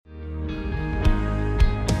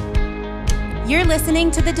You're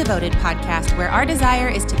listening to the Devoted Podcast, where our desire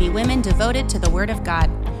is to be women devoted to the Word of God.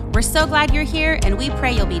 We're so glad you're here, and we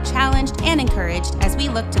pray you'll be challenged and encouraged as we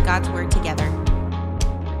look to God's Word together.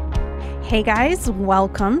 Hey guys,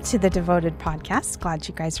 welcome to the Devoted Podcast. Glad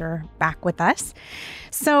you guys are back with us.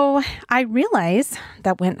 So I realize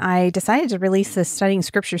that when I decided to release this Studying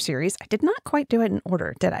Scripture series, I did not quite do it in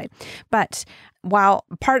order, did I? But while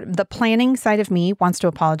part of the planning side of me wants to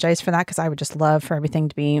apologize for that, because I would just love for everything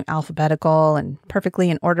to be alphabetical and perfectly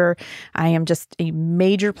in order. I am just a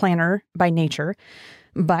major planner by nature.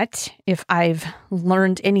 But if I've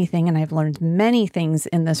learned anything, and I've learned many things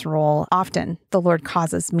in this role, often the Lord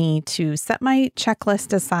causes me to set my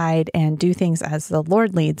checklist aside and do things as the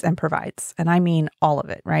Lord leads and provides. And I mean all of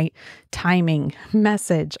it, right? Timing,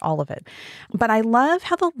 message, all of it. But I love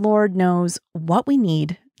how the Lord knows what we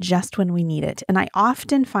need just when we need it. And I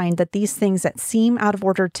often find that these things that seem out of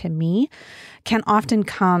order to me can often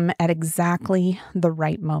come at exactly the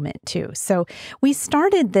right moment too. So we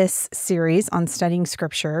started this series on studying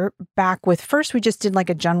scripture back with, first we just did like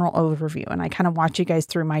a general overview, and I kind of walked you guys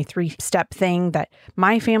through my 3-step thing that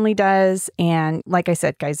my family does. And like I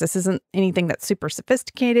said, guys, this isn't anything that's super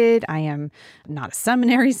sophisticated. I am not a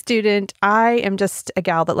seminary student. I am just a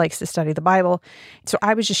gal that likes to study the Bible. So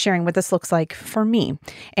I was just sharing what this looks like for me.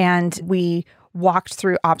 And we walked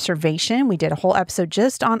through observation. We did a whole episode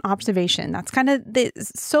just on observation. That's kind of the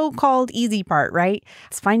so-called easy part, right?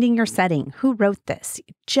 It's finding your setting. Who wrote this?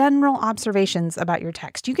 General observations about your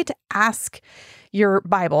text. You get to ask your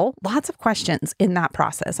Bible lots of questions in that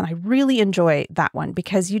process. And I really enjoy that one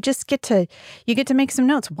because you just get to make some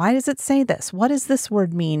notes. Why does it say this? What does this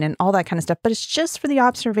word mean? And all that kind of stuff. But it's just for the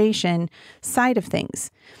observation side of things.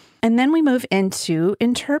 And then we move into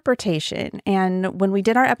interpretation. And when we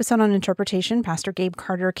did our episode on interpretation, Pastor Gabe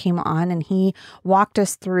Carter came on and he walked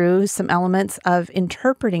us through some elements of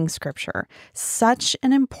interpreting scripture. Such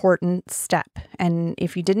an important step. And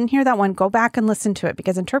if you didn't hear that one, go back and listen to it,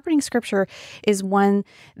 because interpreting scripture is one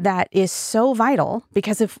that is so vital,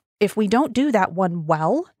 because if we don't do that one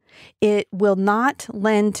well, it will not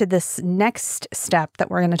lend to this next step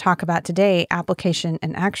that we're going to talk about today, application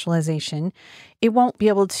and actualization. It won't be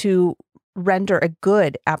able to render a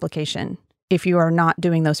good application if you are not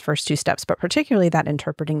doing those first 2 steps, but particularly that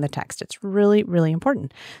interpreting the text. It's really, really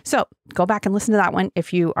important. So go back and listen to that one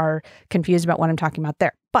if you are confused about what I'm talking about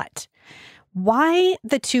there. But why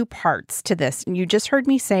the 2 parts to this? You just heard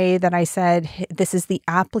me say that I said this is the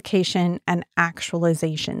application and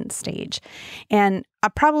actualization stage. And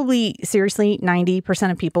probably, seriously,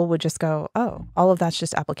 90% of people would just go, oh, all of that's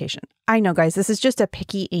just application. I know, guys, this is just a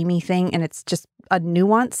picky Amy thing, and it's just a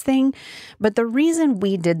nuance thing. But the reason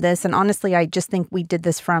we did this, and honestly, I just think we did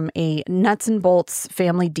this from a nuts and bolts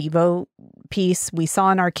family Devo piece. We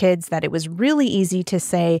saw in our kids that it was really easy to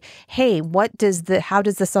say, hey, how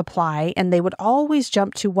does this apply? And they would always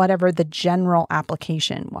jump to whatever the general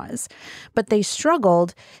application was. But they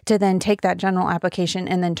struggled to then take that general application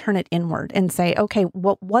and then turn it inward and say, okay,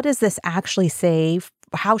 what does this actually say?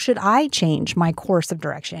 How should I change my course of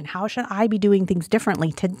direction? How should I be doing things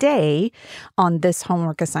differently today on this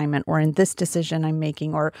homework assignment or in this decision I'm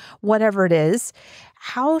making or whatever it is?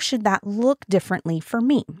 How should that look differently for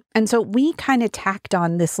me? And so we kind of tacked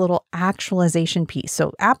on this little actualization piece.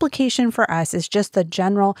 So application for us is just the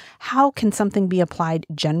general, how can something be applied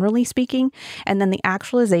generally speaking? And then the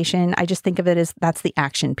actualization, I just think of it as that's the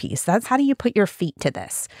action piece. That's how do you put your feet to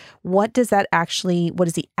this? What does the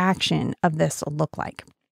action of this look like?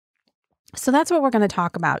 So that's what we're going to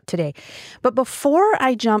talk about today. But before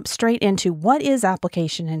I jump straight into what is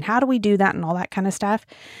application and how do we do that and all that kind of stuff,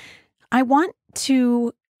 I want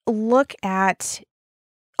to look at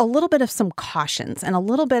a little bit of some cautions and a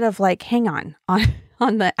little bit of like, hang on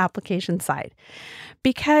the application side.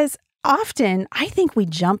 Because often I think we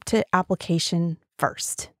jump to application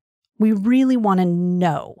first. We really want to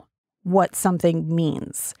know what something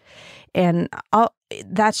means. And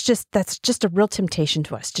that's just a real temptation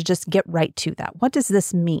to us to just get right to that. What does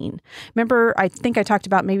this mean? Remember, I think I talked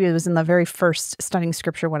about, maybe it was in the very first Studying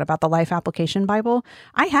Scripture one, about the Life Application Bible.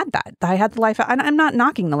 I had that. I had the I'm not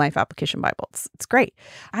knocking the Life Application Bible. It's great.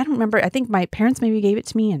 I don't remember. I think my parents maybe gave it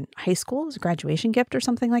to me in high school as a graduation gift or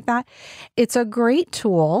something like that. It's a great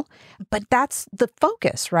tool, but that's the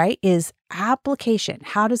focus, right? Is application.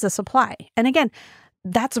 How does this apply? And again,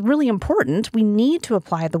 that's really important. We need to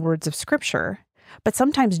apply the words of Scripture, but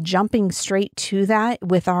sometimes jumping straight to that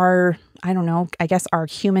with our I don't know, I guess our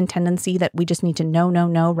human tendency that we just need to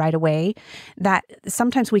know right away, that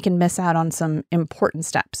sometimes we can miss out on some important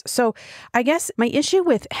steps. So I guess my issue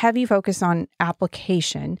with heavy focus on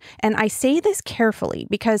application, and I say this carefully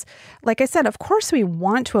because, like I said, of course we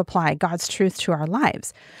want to apply God's truth to our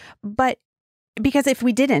lives, but because if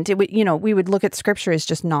we didn't, it would, we would look at scripture as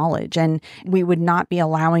just knowledge and we would not be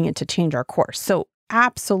allowing it to change our course. So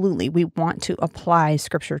absolutely, we want to apply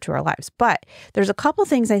scripture to our lives. But there's a couple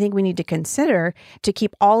things I think we need to consider to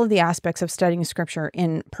keep all of the aspects of studying scripture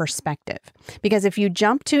in perspective. Because if you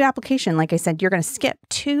jump to application, like I said, you're going to skip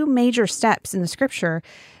two major steps in the scripture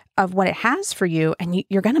of what it has for you, and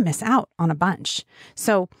you're going to miss out on a bunch.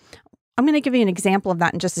 So I'm going to give you an example of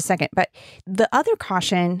that in just a second. But the other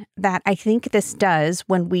caution that I think this does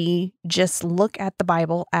when we just look at the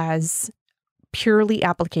Bible as purely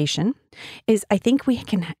application is I think we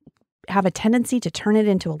can have a tendency to turn it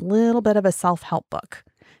into a little bit of a self-help book.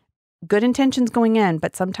 Good intentions going in,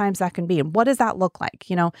 but sometimes that can be. And what does that look like?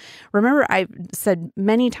 Remember I've said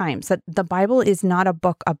many times that the Bible is not a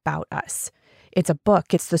book about us. It's a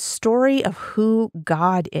book. It's the story of who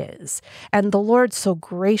God is. And the Lord so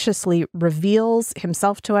graciously reveals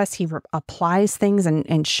himself to us. He applies things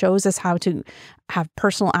and shows us how to have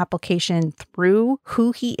personal application through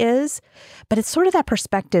who he is. But it's sort of that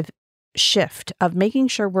perspective shift of making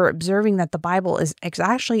sure we're observing that the Bible is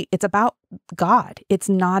actually, it's about God. It's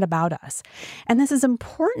not about us. And this is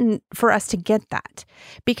important for us to get that,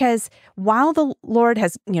 because while the Lord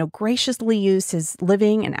has, graciously used his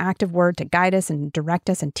living and active word to guide us and direct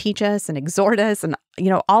us and teach us and exhort us and,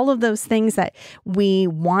 all of those things that we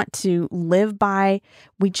want to live by,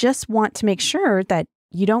 we just want to make sure that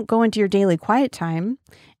you don't go into your daily quiet time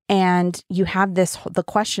and you have the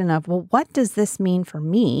question of, well, what does this mean for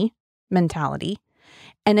me? Mentality.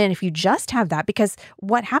 And then if you just have that, because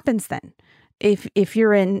what happens then? If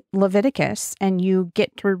you're in Leviticus and you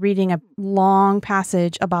get to reading a long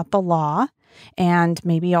passage about the law and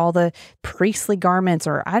maybe all the priestly garments,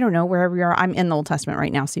 or I don't know, wherever you are, I'm in the Old Testament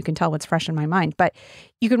right now, so you can tell what's fresh in my mind, but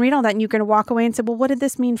you can read all that and you're going to walk away and say, well, what did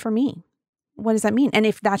this mean for me? What does that mean? And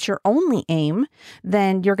if that's your only aim,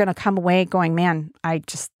 then you're going to come away going, man, I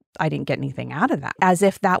didn't get anything out of that, as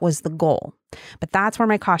if that was the goal. But that's where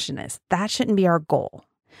my caution is. That shouldn't be our goal.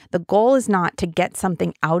 The goal is not to get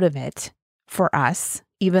something out of it for us,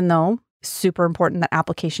 even though super important that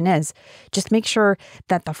application is. Just make sure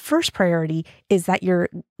that the first priority is that you're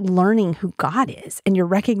learning who God is and you're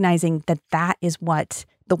recognizing that that is what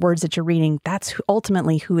the words that you're reading, that's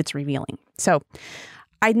ultimately who it's revealing. So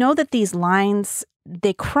I know that these lines,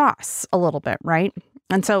 they cross a little bit, right?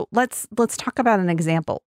 And so let's talk about an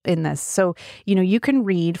example in this. So, you can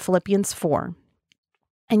read Philippians 4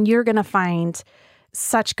 and you're going to find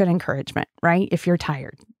such good encouragement, right? If you're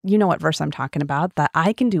tired, you know what verse I'm talking about, that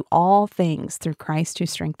I can do all things through Christ who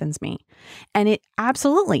strengthens me. And it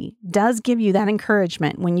absolutely does give you that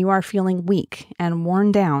encouragement when you are feeling weak and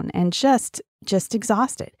worn down and just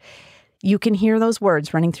exhausted. You can hear those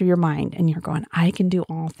words running through your mind and you're going, I can do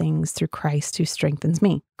all things through Christ who strengthens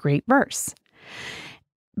me. Great verse.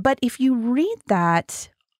 But if you read that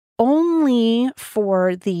only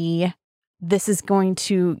for this is going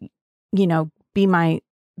to, be my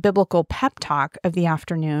biblical pep talk of the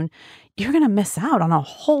afternoon, you're going to miss out on a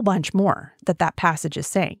whole bunch more that passage is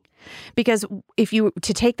saying. Because if you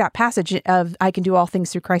to take that passage of I can do all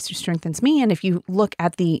things through Christ who strengthens me, and if you look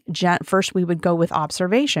at first we would go with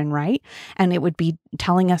observation, right? And it would be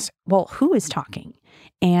telling us, well, who is talking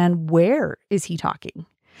and where is he talking?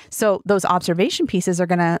 So those observation pieces are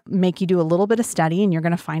going to make you do a little bit of study and you're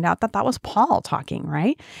going to find out that was Paul talking,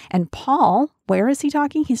 right? And Paul, where is he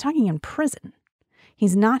talking? He's talking in prison.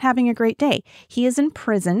 He's not having a great day. He is in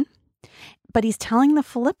prison, but he's telling the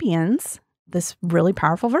Philippians this really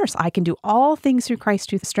powerful verse, I can do all things through Christ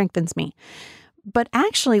who strengthens me. But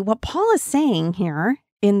actually what Paul is saying here,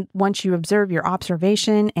 once you observe your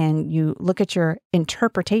observation and you look at your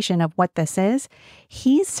interpretation of what this is,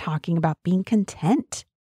 he's talking about being content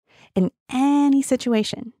in any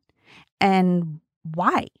situation. And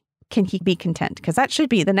why can he be content? Because that should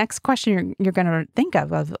be the next question you're going to think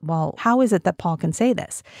of, well, how is it that Paul can say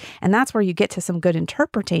this? And that's where you get to some good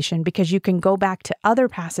interpretation, because you can go back to other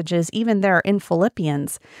passages, even there in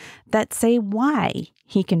Philippians, that say why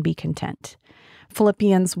he can be content.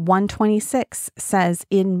 Philippians 1:26 says,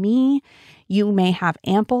 in me you may have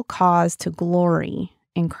ample cause to glory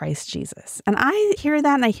in Christ Jesus. And I hear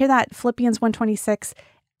that, and I hear that Philippians 1:26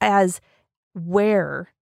 as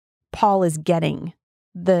where Paul is getting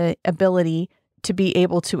the ability to be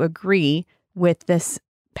able to agree with this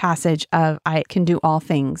passage of I can do all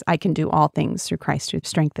things through Christ who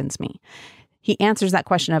strengthens me. He answers that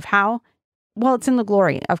question of how. Well, it's in the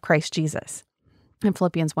glory of Christ Jesus in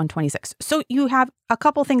Philippians 1:26. So you have a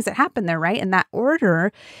couple things that happen there, right? And that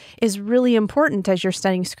order is really important as you're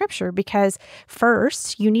studying scripture, because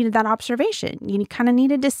first you needed that observation. You kind of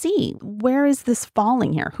needed to see, where is this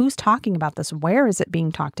falling here? Who's talking about this? Where is it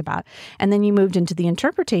being talked about? And then you moved into the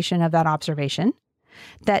interpretation of that observation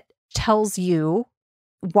that tells you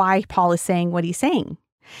why Paul is saying what he's saying.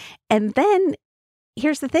 And then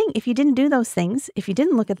here's the thing. If you didn't do those things, if you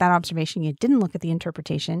didn't look at that observation, you didn't look at the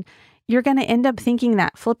interpretation, you're going to end up thinking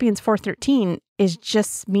that Philippians 4:13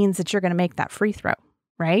 just means that you're going to make that free throw,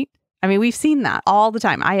 right? I mean, we've seen that all the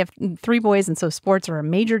time. I have 3 boys, and so sports are a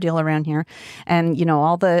major deal around here. And,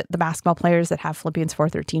 all the basketball players that have Philippians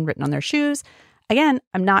 4:13 written on their shoes. Again,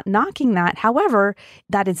 I'm not knocking that. However,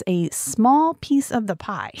 that is a small piece of the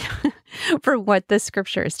pie for what this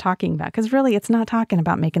scripture is talking about. Because really, it's not talking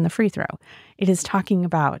about making the free throw. It is talking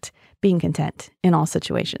about being content in all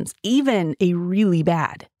situations, even a really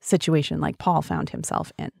bad situation like Paul found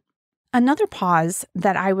himself in. Another pause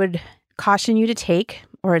that I would caution you to take,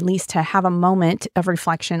 or at least to have a moment of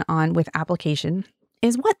reflection on with application,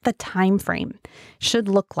 is what the time frame should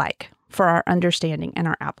look like for our understanding and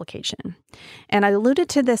our application. And I alluded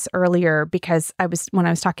to this earlier because when I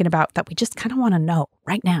was talking about that we just kind of want to know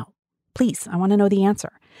right now. Please, I want to know the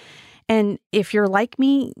answer. And if you're like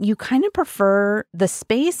me, you kind of prefer the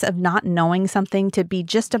space of not knowing something to be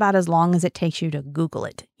just about as long as it takes you to Google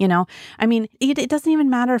it. I mean, it doesn't even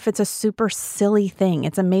matter if it's a super silly thing.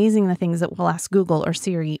 It's amazing the things that we'll ask Google or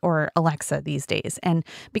Siri or Alexa these days. And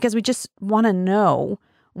because we just want to know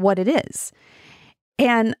what it is.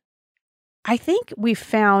 And I think we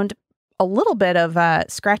found a little bit of a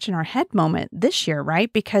scratch in our head moment this year,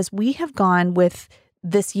 right? Because we have gone with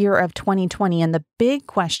this year of 2020. And the big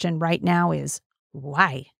question right now is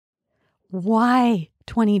why? Why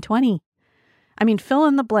 2020? I mean, fill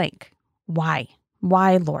in the blank. Why?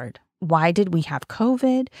 Why, Lord? Why did we have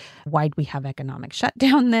COVID? Why did we have economic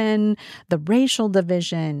shutdown then? The racial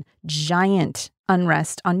division, giant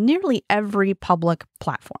unrest on nearly every public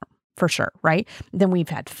platform. For sure, right? Then we've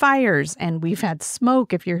had fires and we've had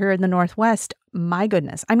smoke. If you're here in the Northwest, my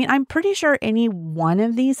goodness. I mean, I'm pretty sure any one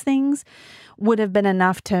of these things would have been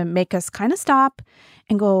enough to make us kind of stop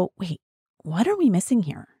and go, wait, what are we missing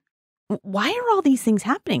here? Why are all these things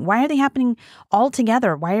happening? Why are they happening all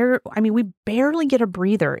together? We barely get a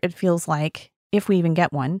breather, it feels like, if we even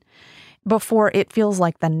get one, before it feels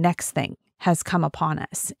like the next thing has come upon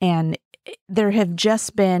us. And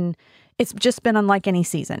it's just been unlike any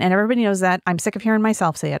season. And everybody knows that. I'm sick of hearing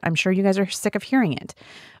myself say it. I'm sure you guys are sick of hearing it.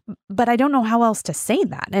 But I don't know how else to say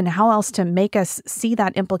that and how else to make us see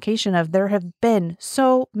that implication of there have been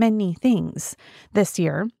so many things this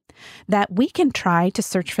year that we can try to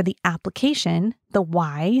search for the application, the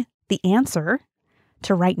why, the answer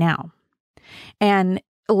to right now. And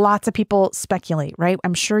lots of people speculate, right?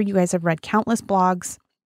 I'm sure you guys have read countless blogs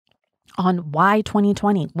on why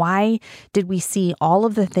 2020. Why did we see all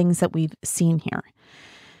of the things that we've seen here?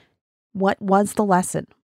 What was the lesson,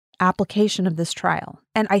 application of this trial?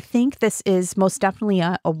 And I think this is most definitely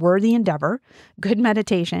a worthy endeavor, good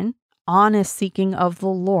meditation, honest seeking of the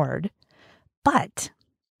Lord. But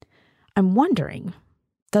I'm wondering,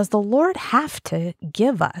 does the Lord have to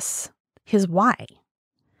give us his why?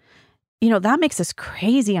 That makes us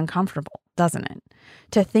crazy uncomfortable, doesn't it?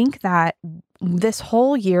 To think that this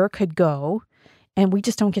whole year could go and we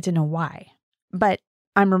just don't get to know why. But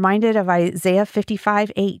I'm reminded of Isaiah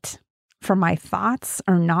 55:8. For my thoughts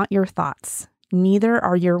are not your thoughts, neither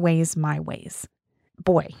are your ways my ways.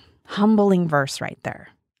 Boy, humbling verse right there.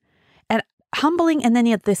 And humbling, and then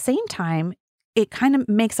at the same time, it kind of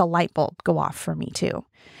makes a light bulb go off for me too,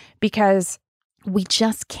 because we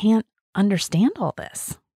just can't understand all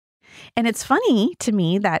this. And it's funny to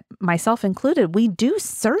me that, myself included, we do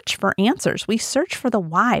search for answers. We search for the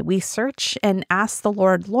why. We search and ask the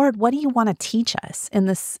Lord, what do you want to teach us in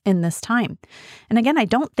this time? And again, I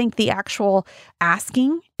don't think the actual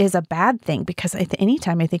asking is a bad thing, because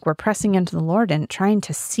anytime I think we're pressing into the Lord and trying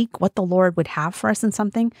to seek what the Lord would have for us in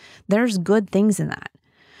something, there's good things in that.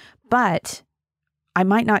 But I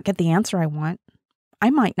might not get the answer I want.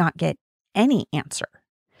 I might not get any answer.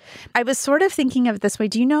 I was sort of thinking of it this way.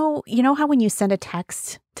 Do you know how when you send a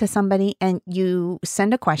text to somebody and you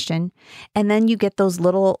send a question and then you get those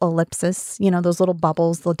little ellipses, those little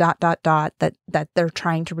bubbles, the ... that they're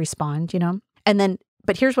trying to respond, And then,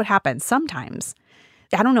 but here's what happens. Sometimes,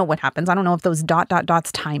 I don't know what happens. I don't know if those ...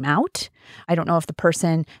 time out. I don't know if the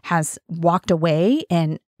person has walked away,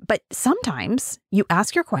 but sometimes you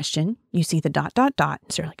ask your question, you see the ...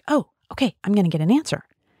 So you're like, oh, okay, I'm going to get an answer.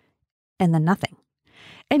 And then nothing.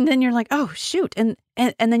 And then you're like, oh, shoot. And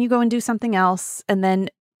then you go and do something else. And then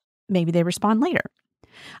maybe they respond later.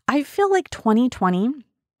 I feel like 2020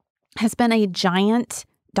 has been a giant ...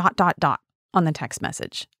 on the text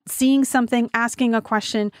message. Seeing something, asking a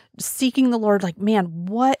question, seeking the Lord, like, man,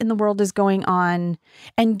 what in the world is going on?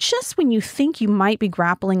 And just when you think you might be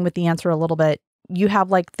grappling with the answer a little bit, you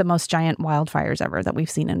have like the most giant wildfires ever that we've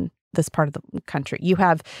seen in this part of the country. You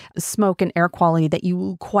have smoke and air quality that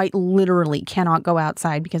you quite literally cannot go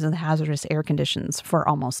outside because of the hazardous air conditions for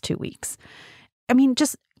almost 2 weeks. I mean,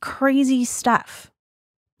 just crazy stuff. ...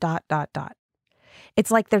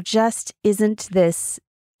 It's like there just isn't this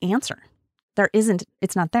answer. There isn't,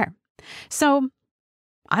 it's not there. So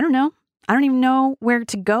I don't know. I don't even know where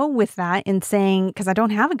to go with that in saying, because I don't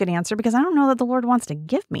have a good answer, because I don't know that the Lord wants to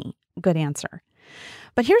give me a good answer.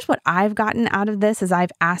 But here's what I've gotten out of this as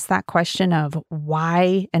I've asked that question of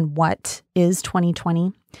why and what is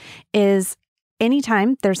 2020 is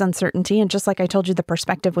anytime there's uncertainty, and just like I told you, the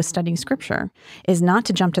perspective with studying scripture is not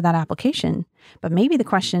to jump to that application, but maybe the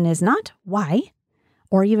question is not why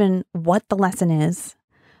or even what the lesson is,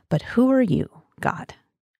 but who are you, God?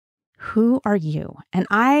 Who are you? And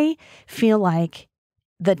I feel like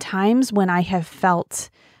the times when I have felt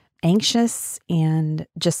anxious and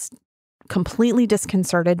just completely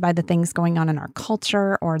disconcerted by the things going on in our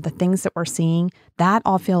culture or the things that we're seeing, that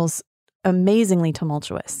all feels amazingly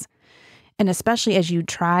tumultuous. And especially as you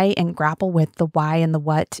try and grapple with the why and the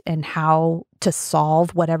what and how to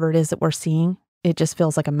solve whatever it is that we're seeing, it just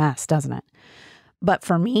feels like a mess, doesn't it? But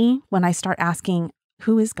for me, when I start asking,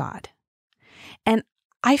 who is God? And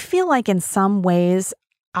I feel like in some ways,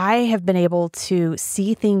 I have been able to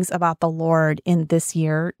see things about the Lord in this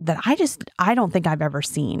year that I don't think I've ever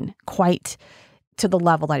seen quite to the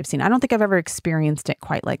level that I've seen. I don't think I've ever experienced it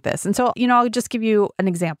quite like this. And so, I'll just give you an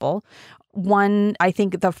example. One, I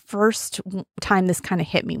think the first time this kind of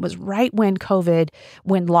hit me was right when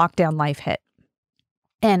lockdown life hit.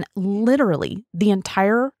 And literally the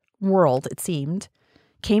entire world, it seemed,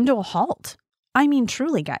 came to a halt. I mean,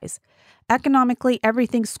 truly, guys, economically,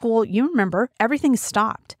 everything, school, you remember, everything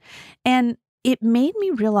stopped. And it made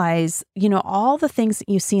me realize, all the things that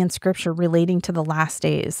you see in scripture relating to the last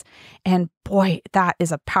days. And boy, that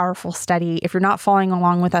is a powerful study. If you're not following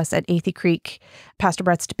along with us at Athey Creek, Pastor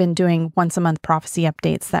Brett's been doing once a month prophecy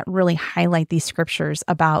updates that really highlight these scriptures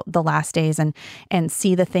about the last days and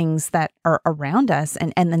see the things that are around us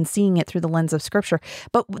and then seeing it through the lens of scripture.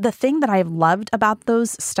 But the thing that I've loved about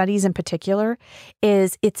those studies in particular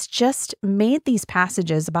is it's just made these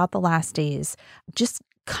passages about the last days just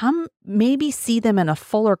maybe see them in a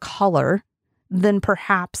fuller color than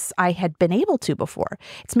perhaps I had been able to before.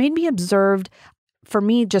 It's made me observe, for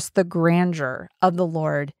me, just the grandeur of the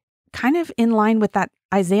Lord, kind of in line with that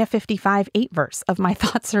Isaiah 55:8 verse of my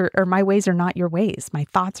thoughts or my ways are not your ways. My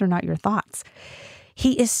thoughts are not your thoughts.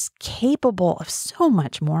 He is capable of so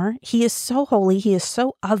much more. He is so holy. He is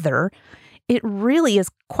so other. It really is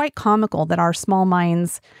quite comical that our small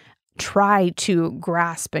minds try to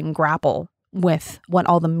grasp and grapple with what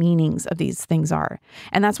all the meanings of these things are.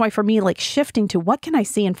 And that's why for me, like shifting to what can I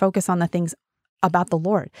see and focus on the things about the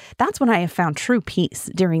Lord. That's when I have found true peace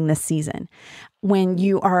during this season. When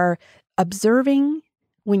you are observing,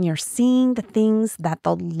 when you're seeing the things that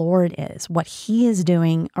the Lord is, what he is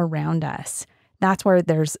doing around us, that's where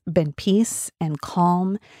there's been peace and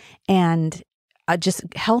calm and a just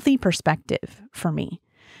healthy perspective for me.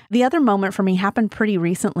 The other moment for me happened pretty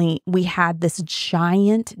recently. We had this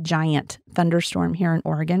giant thunderstorm here in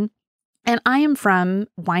Oregon. And I am from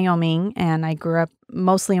Wyoming, and I grew up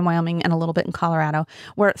mostly in Wyoming and a little bit in Colorado,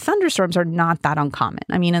 where thunderstorms are not that uncommon.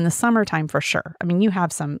 I mean, in the summertime for sure. I mean, you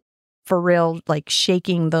have some for real, like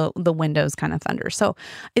shaking the windows kind of thunder. So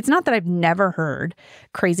it's not that I've never heard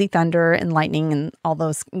crazy thunder and lightning and all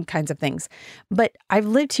those kinds of things. But I've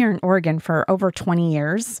lived here in Oregon for over 20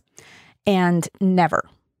 years, and never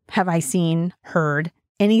have I heard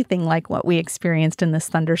anything like what we experienced in this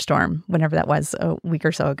thunderstorm, whenever that was, a week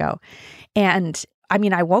or so ago. And I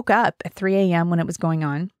mean, I woke up at 3 a.m. when it was going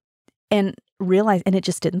on and realized, and it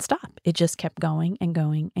just didn't stop. It just kept going and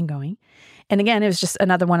going and going. And again, it was just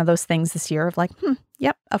another one of those things this year of like,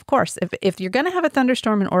 yep, of course. If you're going to have a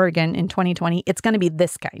thunderstorm in Oregon in 2020, it's going to be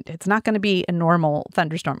this kind. It's not going to be a normal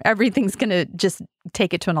thunderstorm. Everything's going to just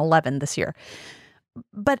take it to an 11 this year.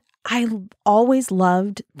 But I always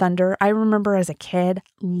loved thunder. I remember as a kid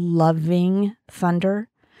loving thunder.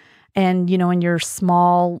 And, in your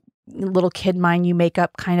small little kid mind, you make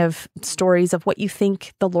up kind of stories of what you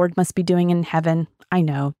think the Lord must be doing in heaven. I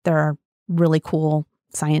know there are really cool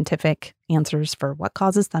scientific answers for what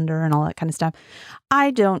causes thunder and all that kind of stuff.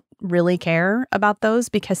 I don't really care about those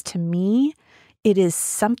because to me, it is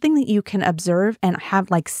something that you can observe and have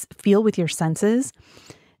feel with your senses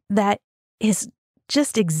that is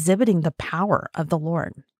just exhibiting the power of the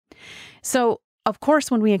Lord. So, of course,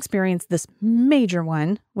 when we experienced this major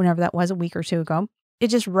one, whenever that was, a week or two ago, it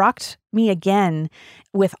just rocked me again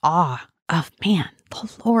with awe of, man,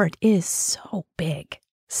 the Lord is so big,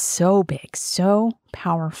 so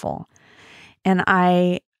powerful. And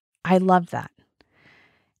I love that.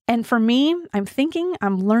 And for me,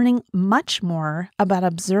 I'm learning much more about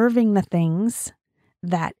observing the things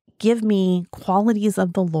that give me qualities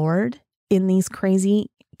of the Lord in these crazy,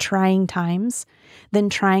 trying times than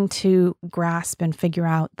trying to grasp and figure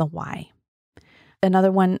out the why.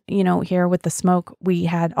 Another one, here with the smoke, we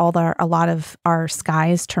had a lot of our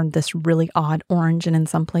skies turned this really odd orange and in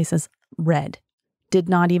some places red. Did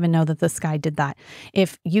not even know that the sky did that.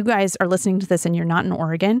 If you guys are listening to this and you're not in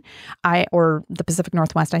Oregon, or the Pacific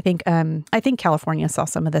Northwest, I think California saw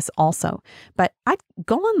some of this also. But I'd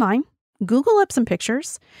go online, Google up some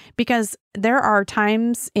pictures, because there are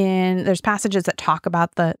there's passages that talk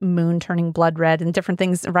about the moon turning blood red and different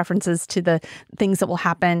things, references to the things that will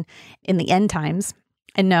happen in the end times.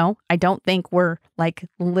 And no, I don't think we're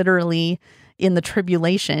literally in the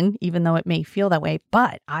tribulation, even though it may feel that way.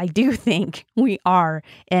 But I do think we are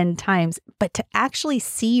end times. But to actually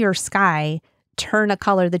see your sky turn a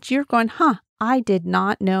color that you're going, I did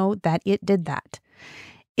not know that it did that.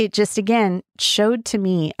 It just, again, showed to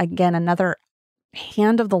me, another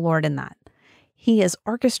hand of the Lord in that. He is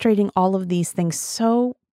orchestrating all of these things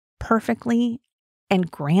so perfectly and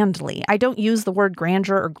grandly. I don't use the word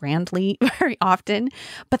grandeur or grandly very often,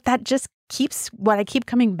 but that just keeps what I keep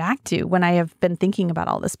coming back to when I have been thinking about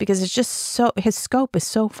all this, because it's just his scope is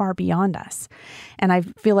so far beyond us. And I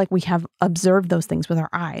feel like we have observed those things with our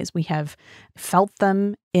eyes. We have felt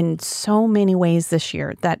them in so many ways this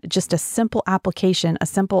year that just a simple application,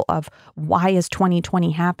 of why is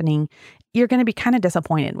 2020 happening, you're going to be kind of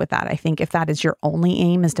disappointed with that. I think if that is your only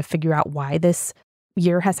aim, is to figure out why this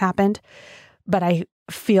year has happened. But I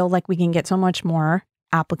feel like we can get so much more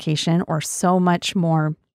application or so much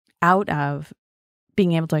more out of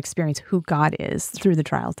being able to experience who God is through the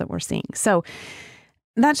trials that we're seeing. So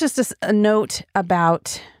that's just a note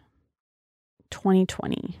about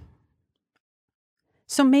 2020.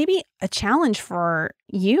 So maybe a challenge for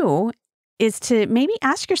you is to maybe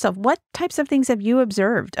ask yourself, what types of things have you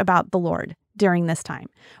observed about the Lord during this time?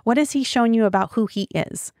 What has he shown you about who he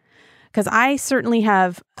is? Because I certainly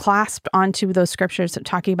have clasped onto those scriptures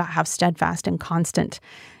talking about how steadfast and constant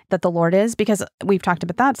that the Lord is, because we've talked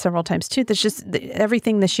about that several times too. There's just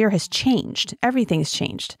everything this year has changed. Everything's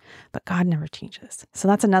changed, but God never changes. So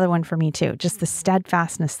that's another one for me too. Just the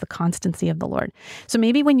steadfastness, the constancy of the Lord. So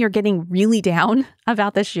maybe when you're getting really down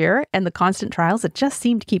about this year and the constant trials that just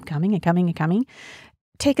seem to keep coming and coming and coming,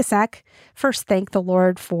 take a sec. First, thank the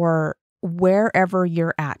Lord for wherever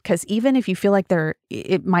you're at. Because even if you feel like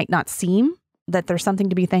it might not seem that there's something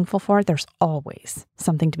to be thankful for, there's always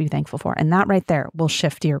something to be thankful for. And that right there will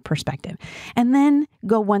shift your perspective. And then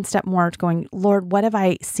go one step more to going, Lord, what have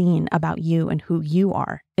I seen about you and who you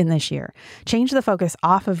are in this year? Change the focus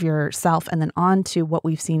off of yourself and then on to what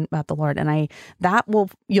we've seen about the Lord. And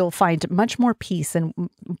you'll find much more peace and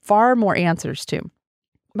far more answers to.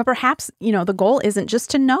 But perhaps, the goal isn't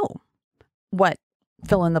just to know what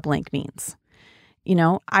fill in the blank means.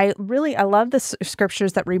 I love the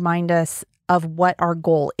scriptures that remind us of what our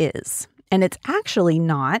goal is. And it's actually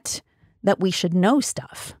not that we should know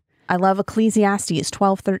stuff. I love Ecclesiastes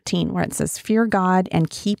 12:13, where it says, "Fear God and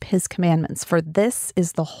keep his commandments, for this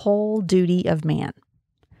is the whole duty of man."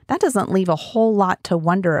 That doesn't leave a whole lot to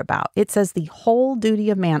wonder about. It says the whole duty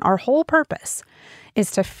of man, our whole purpose,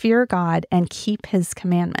 is to fear God and keep his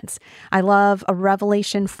commandments. I love a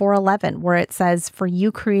Revelation 4:11, where it says, "For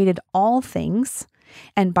you created all things,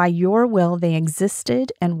 and by your will they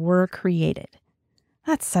existed and were created."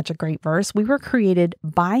 That's such a great verse. We were created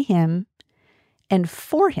by him and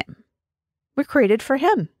for him. We're created for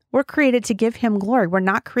him. We're created to give him glory. We're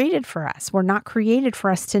not created for us. We're not created for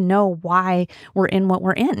us to know why we're in what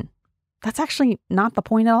we're in. That's actually not the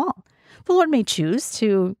point at all. The Lord may choose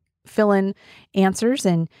to fill in answers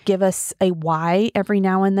and give us a why every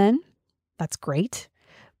now and then. That's great,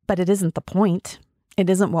 but it isn't the point. It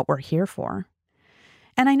isn't what we're here for.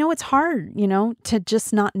 And I know it's hard, to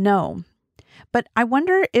just not know. But I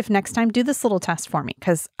wonder if next time, do this little test for me,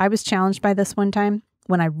 because I was challenged by this one time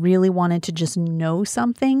when I really wanted to just know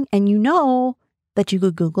something, and that you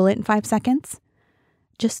could Google it in 5 seconds.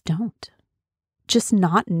 Just don't. Just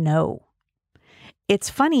not know. It's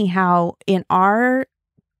funny how in our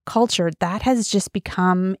culture, that has just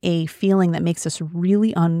become a feeling that makes us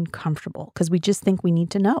really uncomfortable because we just think we need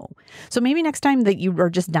to know. So maybe next time that you are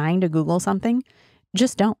just dying to Google something,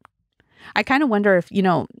 just don't. I kind of wonder if,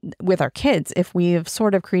 with our kids, if we have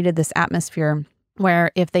sort of created this atmosphere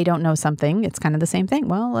where if they don't know something, it's kind of the same thing.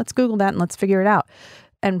 Well, let's Google that and let's figure it out.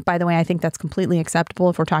 And by the way, I think that's completely acceptable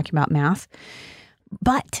if we're talking about math.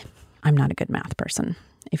 But I'm not a good math person,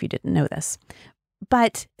 if you didn't know this.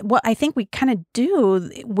 But what I think we kind of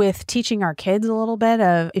do with teaching our kids a little bit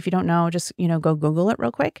of, if you don't know, just, go Google it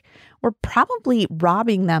real quick. We're probably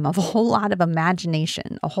robbing them of a whole lot of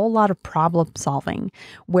imagination, a whole lot of problem solving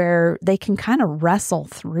where they can kind of wrestle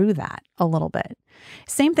through that a little bit.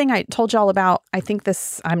 Same thing I told y'all about,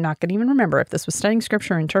 I'm not going to even remember if this was studying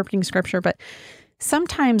scripture or interpreting scripture, but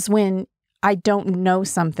sometimes when I don't know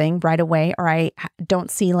something right away, or I don't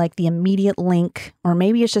see like the immediate link, or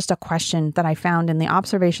maybe it's just a question that I found in the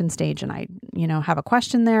observation stage and I, have a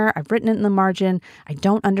question there. I've written it in the margin. I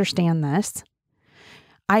don't understand this.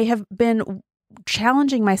 I have been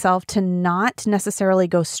challenging myself to not necessarily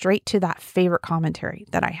go straight to that favorite commentary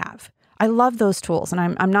that I have. I love those tools, and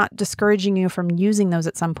I'm not discouraging you from using those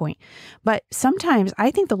at some point. But sometimes I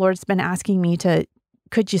think the Lord's been asking me to,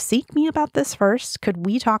 could you seek me about this first? Could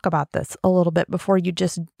we talk about this a little bit before you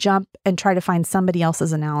just jump and try to find somebody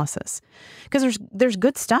else's analysis? Because there's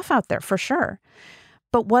good stuff out there for sure.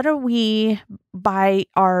 But what are we, by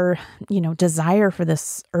our, desire for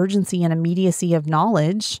this urgency and immediacy of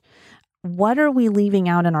knowledge, what are we leaving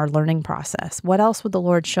out in our learning process? What else would the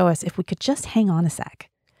Lord show us if we could just hang on a sec?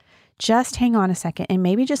 Just hang on a second and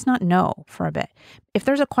maybe just not know for a bit. If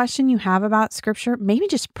there's a question you have about scripture, maybe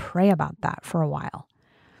just pray about that for a while.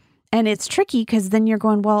 And it's tricky because then you're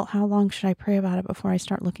going, well, how long should I pray about it before I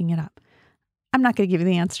start looking it up? I'm not going to give you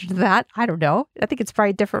the answer to that. I don't know. I think it's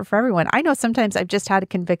probably different for everyone. I know sometimes I've just had a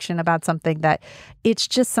conviction about something that it's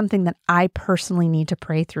just something that I personally need to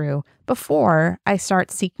pray through before I start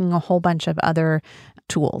seeking a whole bunch of other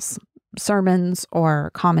tools, sermons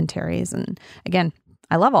or commentaries. And again,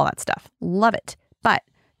 I love all that stuff. Love it. But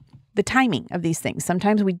the timing of these things,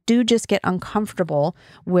 sometimes we do just get uncomfortable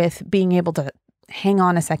with being able to hang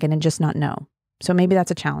on a second and just not know. So maybe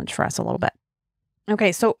that's a challenge for us a little bit.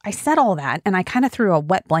 Okay, so I said all that and I kind of threw a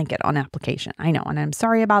wet blanket on application. I know, and I'm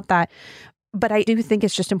sorry about that. But I do think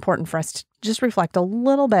it's just important for us to just reflect a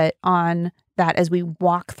little bit on that as we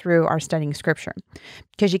walk through our studying scripture,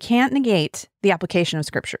 because you can't negate the application of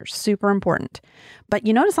scripture. Super important. But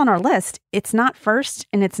you notice on our list, it's not first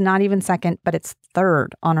and it's not even second, but it's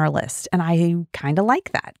third on our list. And I kind of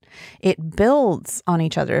like that. It builds on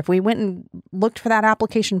each other. If we went and looked for that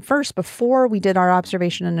application first before we did our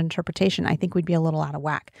observation and interpretation, I think we'd be a little out of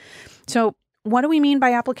whack. So what do we mean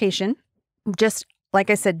by application? Just like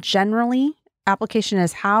I said, generally, application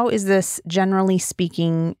is how is this generally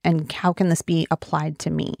speaking and how can this be applied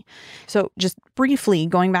to me? So just briefly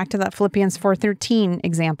going back to that Philippians 4:13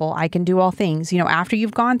 example, I can do all things. After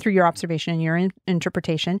you've gone through your observation and your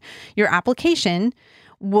interpretation, your application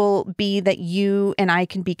will be that you and I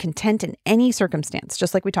can be content in any circumstance,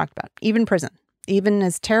 just like we talked about, even prison. Even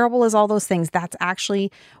as terrible as all those things, that's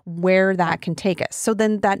actually where that can take us. So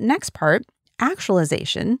then that next part,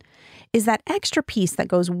 actualization, is that extra piece that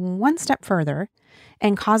goes one step further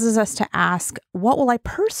and causes us to ask, what will I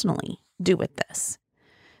personally do with this?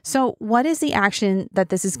 So what is the action that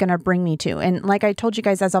this is going to bring me to? And like I told you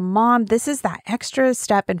guys, as a mom, this is that extra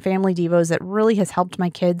step in Family Devos that really has helped my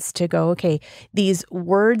kids to go, okay, these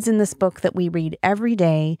words in this book that we read every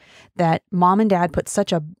day that mom and dad put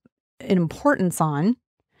such an importance on,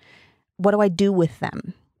 what do I do with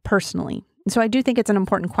them personally? So I do think it's an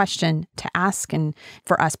important question to ask, and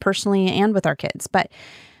for us personally and with our kids. But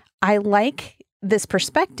I like this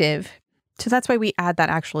perspective. So that's why we add that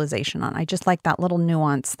actualization on. I just like that little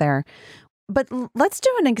nuance there. But let's do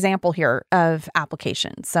an example here of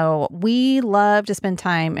application. So we love to spend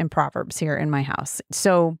time in Proverbs here in my house.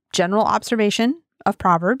 So general observation of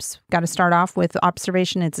Proverbs. Got to start off with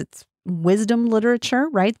observation. It's wisdom literature,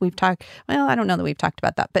 right? I don't know that we've talked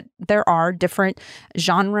about that, but there are different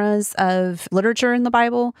genres of literature in the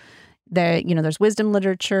Bible. There's wisdom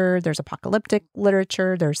literature, there's apocalyptic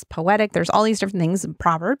literature, there's poetic, there's all these different things.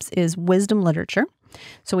 Proverbs is wisdom literature.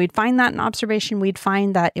 So we'd find that in observation. We'd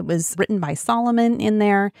find that it was written by Solomon in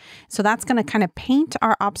there. So that's going to kind of paint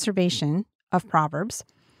our observation of Proverbs.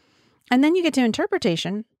 And then you get to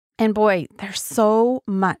interpretation. And boy, there's so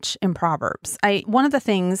much in Proverbs. One of the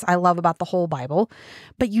things I love about the whole Bible,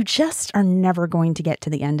 but you just are never going to get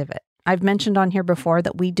to the end of it. I've mentioned on here before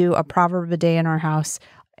that we do a proverb a day in our house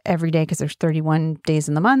every day because there's 31 days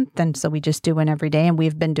in the month. And so we just do one every day. And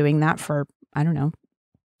we've been doing that for,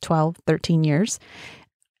 12, 13 years.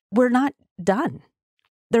 we're not done.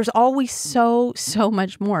 There's always so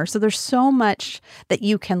much more. So there's so much that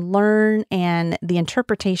you can learn, and the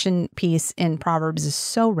interpretation piece in Proverbs is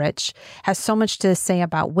so rich, has so much to say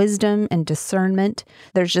about wisdom and discernment.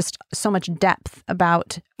 There's just so much depth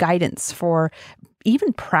about guidance for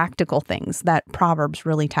even practical things that Proverbs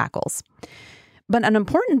really tackles. But an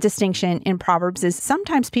important distinction in Proverbs is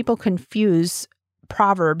sometimes people confuse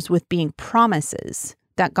Proverbs with being promises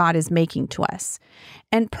that God is making to us.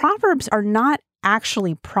 And Proverbs are not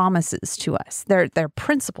actually promises to us. They're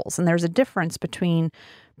principles, and there's a difference between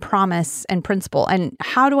promise and principle. And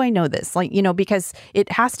how do I know this? Because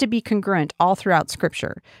it has to be congruent all throughout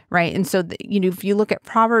Scripture, right? And so, if you look at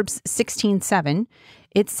Proverbs 16:7,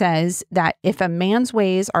 it says that if a man's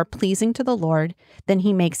ways are pleasing to the Lord, then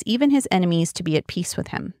he makes even his enemies to be at peace with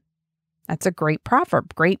him. That's a great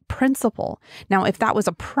proverb, great principle. Now, if that was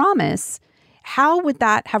a promise, how would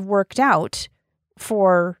that have worked out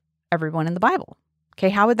for everyone in the Bible? Okay,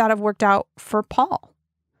 how would that have worked out for Paul?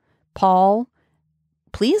 Paul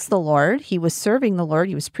pleased the Lord. He was serving the Lord.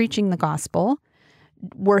 He was preaching the gospel.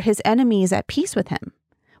 Were his enemies at peace with him?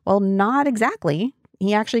 Well, not exactly.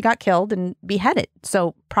 He actually got killed and beheaded.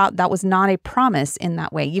 So that was not a promise in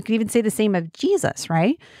that way. You could even say the same of Jesus,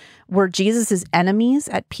 right? Were Jesus's enemies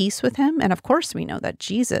at peace with him? And of course, we know that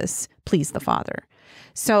Jesus pleased the Father.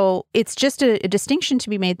 So it's just a distinction to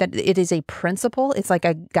be made that it is a principle. It's like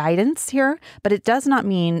a guidance here, but it does not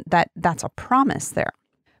mean that that's a promise there.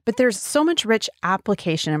 But there's so much rich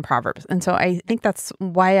application in Proverbs. And so I think that's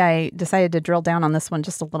why I decided to drill down on this one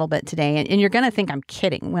just a little bit today. And you're going to think I'm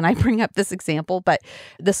kidding when I bring up this example. But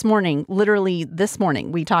literally this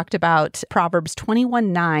morning, we talked about Proverbs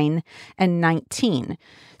 21:9 and 19.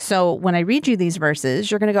 So when I read you these verses,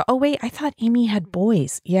 you're going to go, oh, wait, I thought Amy had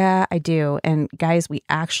boys. Yeah, I do. And guys, we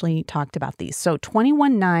actually talked about these. So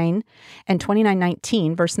 21:9 and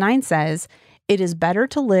 29:19, verse 9 says, "It is better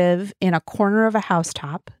to live in a corner of a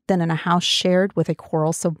housetop than in a house shared with a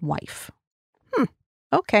quarrelsome wife."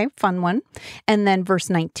 Okay, fun one. And then verse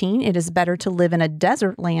 19, "It is better to live in a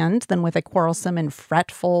desert land than with a quarrelsome and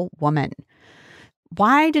fretful woman."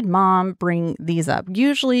 Why did Mom bring these up?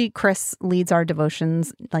 Usually Chris leads our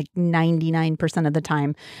devotions like 99% of the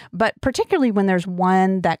time, but particularly when there's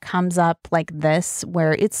one that comes up like this,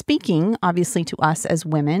 where it's speaking obviously to us as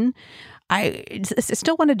women, I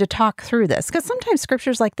still wanted to talk through this, because sometimes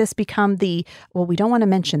scriptures like this become well, we don't want to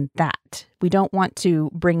mention that. We don't want to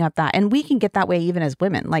bring up that. And we can get that way even as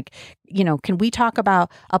women. Can we talk about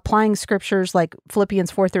applying scriptures like Philippians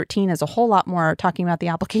 4:13 as a whole lot more, talking about the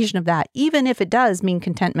application of that, even if it does mean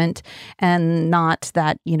contentment and not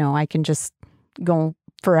that, I can just go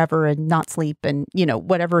forever and not sleep and,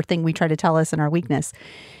 whatever thing we try to tell us in our weakness.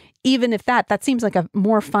 Even if that seems like a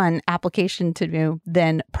more fun application to do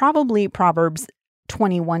than probably Proverbs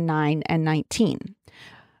 21:9 and 19.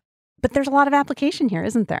 But there's a lot of application here,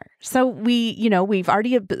 isn't there? So we've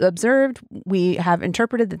already observed, we have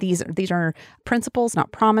interpreted that these are principles,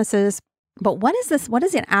 not promises. But what is this? What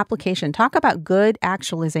is an application? Talk about good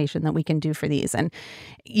actualization that we can do for these. And,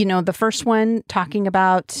 the first one talking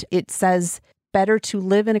about, it says, better to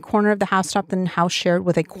live in a corner of the housetop than house shared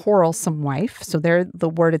with a quarrelsome wife. So there, the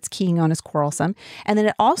word it's keying on is quarrelsome. And then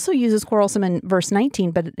it also uses quarrelsome in verse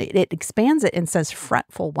 19, but it expands it and says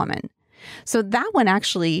fretful woman. So that one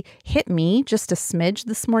actually hit me just a smidge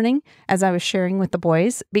this morning as I was sharing with the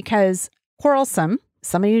boys, because quarrelsome,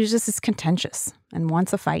 somebody who just is contentious and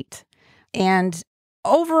wants a fight. And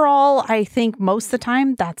overall, I think most of the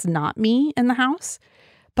time that's not me in the house.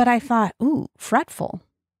 But I thought, ooh, fretful.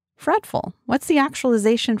 What's the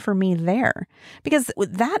actualization for me there? Because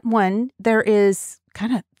with that one, there is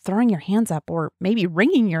kind of throwing your hands up, or maybe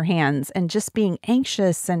wringing your hands and just being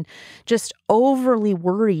anxious and just overly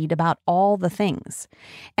worried about all the things.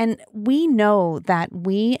 And we know that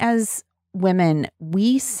we as women,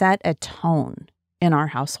 we set a tone in our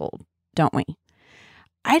household, don't we?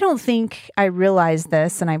 I don't think I realized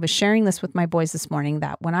this, and I was sharing this with my boys this morning,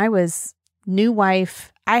 that when I was new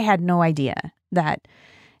wife, I had no idea that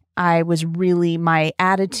I was really, my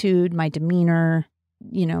attitude, my demeanor,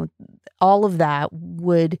 all of that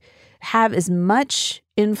would have as much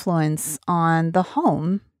influence on the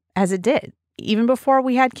home as it did. Even before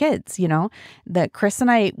we had kids, that Chris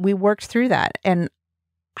and I, we worked through that. And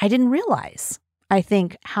I didn't realize, I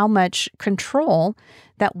think, how much control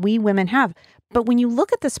that we women have. But when you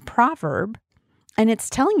look at this proverb and it's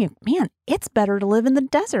telling you, man, it's better to live in the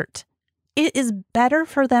desert. It is better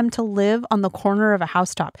for them to live on the corner of a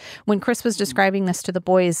housetop. When Chris was describing this to the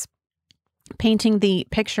boys, painting the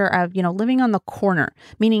picture of, living on the corner,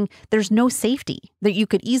 meaning there's no safety, that you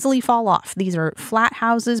could easily fall off. These are flat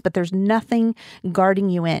houses, but there's nothing guarding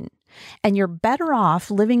you in. And you're better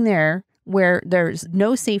off living there where there's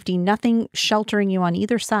no safety, nothing sheltering you on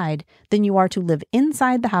either side, than you are to live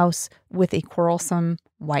inside the house with a quarrelsome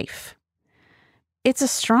wife. It's a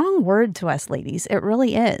strong word to us, ladies. It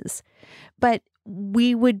really is. But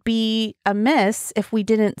we would be amiss if we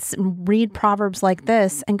didn't read Proverbs like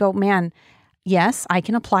this and go, man, yes, I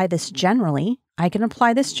can apply this generally. I can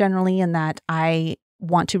apply this generally in that I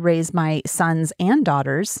want to raise my sons and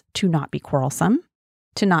daughters to not be quarrelsome,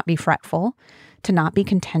 to not be fretful, to not be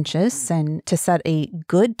contentious, and to set a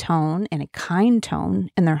good tone and a kind tone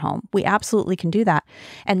in their home. We absolutely can do that.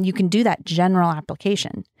 And you can do that general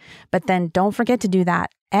application. But then don't forget to do that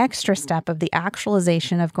extra step of the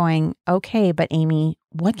actualization of going, okay, but Amy,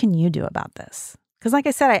 what can you do about this? Because like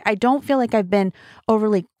I said, I don't feel like I've been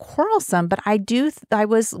overly quarrelsome, but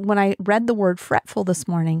when I read the word fretful this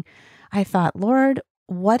morning, I thought, Lord,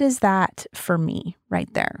 what is that for me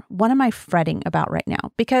right there? What am I fretting about right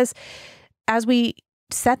now? Because as we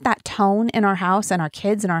set that tone in our house and our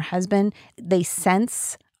kids and our husband, they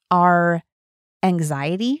sense our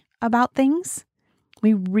anxiety about things.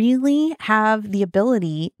 We really have the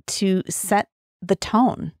ability to set the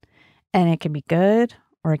tone, and it can be good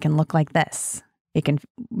or it can look like this. It can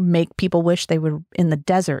make people wish they were in the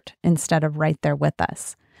desert instead of right there with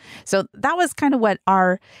us. So that was kind of what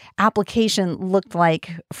our application looked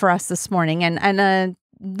like for us this morning. And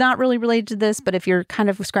not really related to this, but if you're kind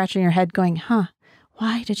of scratching your head going,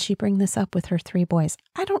 why did she bring this up with her 3 boys?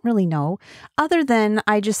 I don't really know. Other than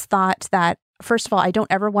I just thought that, first of all, I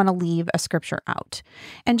don't ever want to leave a scripture out.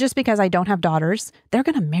 And just because I don't have daughters, they're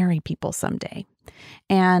going to marry people someday.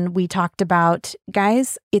 And we talked about,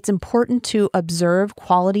 guys, it's important to observe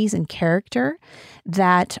qualities and character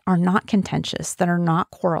that are not contentious, that are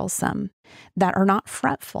not quarrelsome, that are not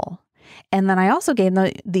fretful. And then I also gave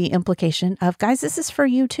the implication of, guys, this is for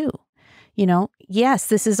you too. Yes,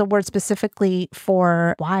 this is a word specifically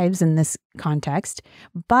for wives in this context,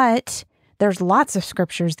 but there's lots of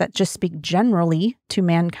scriptures that just speak generally to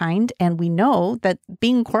mankind. And we know that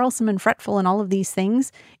being quarrelsome and fretful and all of these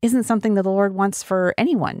things isn't something that the Lord wants for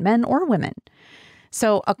anyone, men or women.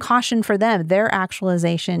 So a caution for them, their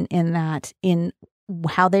actualization in that, in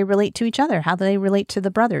how they relate to each other, how they relate to the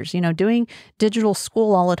brothers, doing digital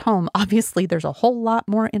school all at home. Obviously, there's a whole lot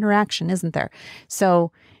more interaction, isn't there?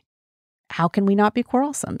 So how can we not be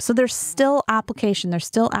quarrelsome? So there's still application, there's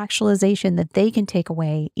still actualization that they can take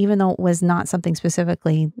away, even though it was not something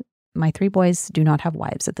specifically. My 3 boys do not have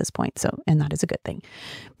wives at this point. And that is a good thing.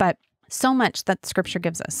 But so much that scripture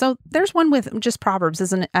gives us. So there's one with just Proverbs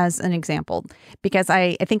as an example, because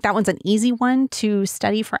I think that one's an easy one to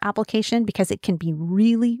study for application because it can be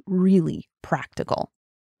really, really practical.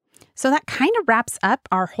 So that kind of wraps up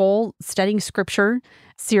our whole studying scripture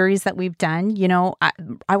series that we've done.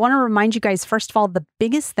 I want to remind you guys, first of all, the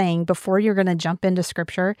biggest thing before you're going to jump into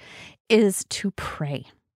scripture is to pray.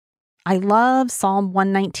 I love Psalm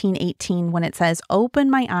 119:18 when it says, "Open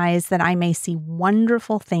my eyes that I may see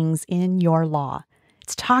wonderful things in your law."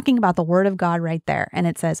 It's talking about the word of God right there. And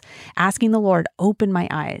it says, asking the Lord, open my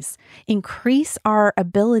eyes, increase our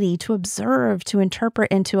ability to observe, to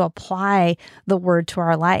interpret, and to apply the word to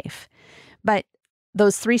our life. But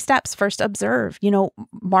those 3 steps, first observe,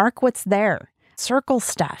 mark what's there. Circle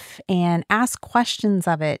stuff and ask questions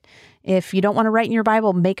of it. If you don't want to write in your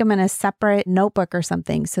Bible, make them in a separate notebook or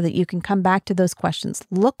something so that you can come back to those questions.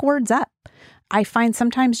 Look words up. I find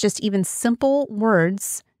sometimes just even simple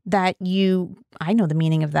words that I know the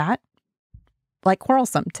meaning of that, like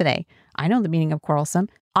quarrelsome today. I know the meaning of quarrelsome.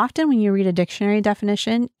 Often when you read a dictionary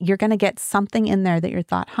definition, you're going to get something in there that you're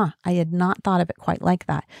thought, I had not thought of it quite like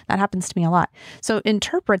that. That happens to me a lot. So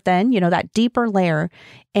interpret then, that deeper layer.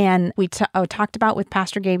 And we talked about with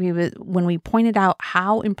Pastor Gabe when we pointed out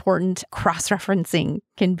how important cross-referencing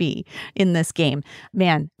can be in this game.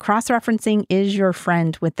 Man, cross-referencing is your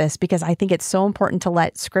friend with this because I think it's so important to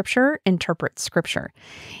let Scripture interpret Scripture.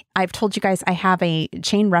 I've told you guys I have a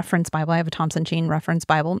chain reference Bible. I have a Thompson Chain Reference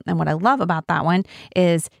Bible. And what I love about that one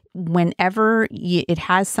is whenever it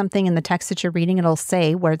has something in the text that you're reading, it'll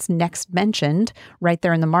say where it's next mentioned right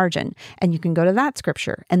there in the margin. And you can go to that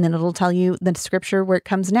scripture and then it'll tell you the scripture where it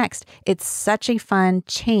comes next. It's such a fun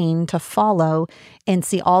chain to follow and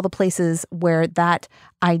see all the places where that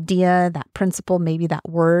idea, that principle, maybe that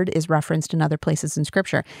word is referenced in other places in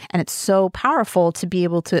scripture. And it's so powerful to be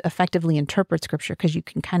able to effectively interpret scripture because you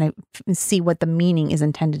can kind of see what the meaning is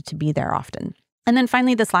intended to be there often. And then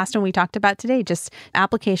finally, this last one we talked about today, just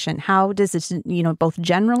application. How does this, both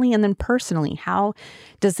generally and then personally, how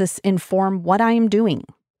does this inform what I am doing,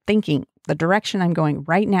 thinking, the direction I'm going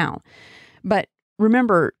right now? But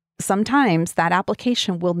remember, sometimes that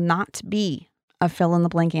application will not be a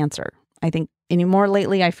fill-in-the-blank answer. I think anymore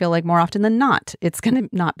lately, I feel like more often than not, it's going to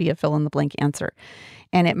not be a fill-in-the-blank answer.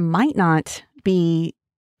 And it might not be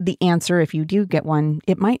the answer if you do get one.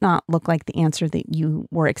 It might not look like the answer that you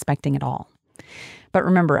were expecting at all. But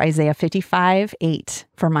remember, Isaiah 55:8,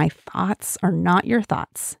 for my thoughts are not your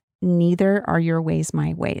thoughts, neither are your ways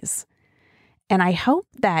my ways. And I hope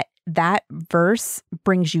that that verse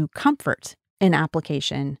brings you comfort in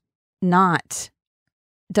application,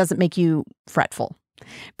 doesn't make you fretful,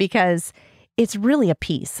 because it's really a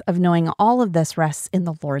piece of knowing all of this rests in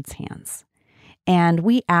the Lord's hands. And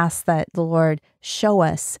we ask that the Lord show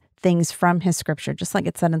us things from his scripture, just like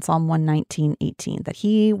it said in Psalm 119:18, that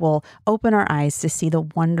he will open our eyes to see the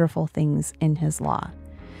wonderful things in his law.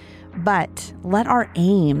 But let our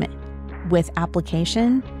aim with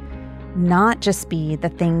application not just be the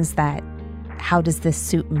things that, how does this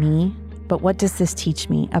suit me? But what does this teach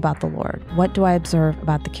me about the Lord? What do I observe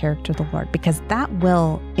about the character of the Lord? Because that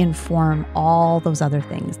will inform all those other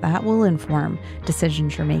things. That will inform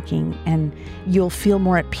decisions you're making, and you'll feel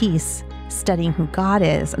more at peace studying who God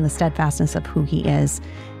is and the steadfastness of who he is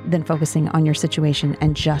than focusing on your situation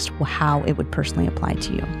and just how it would personally apply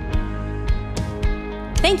to you.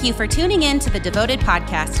 Thank you for tuning in to the Devoted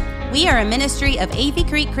Podcast. We are a ministry of Athey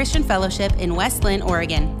Creek Christian Fellowship in West Linn,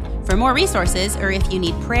 Oregon. For more resources, or if you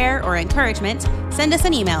need prayer or encouragement, send us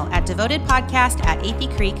an email at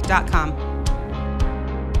devotedpodcast@atheycreek.com.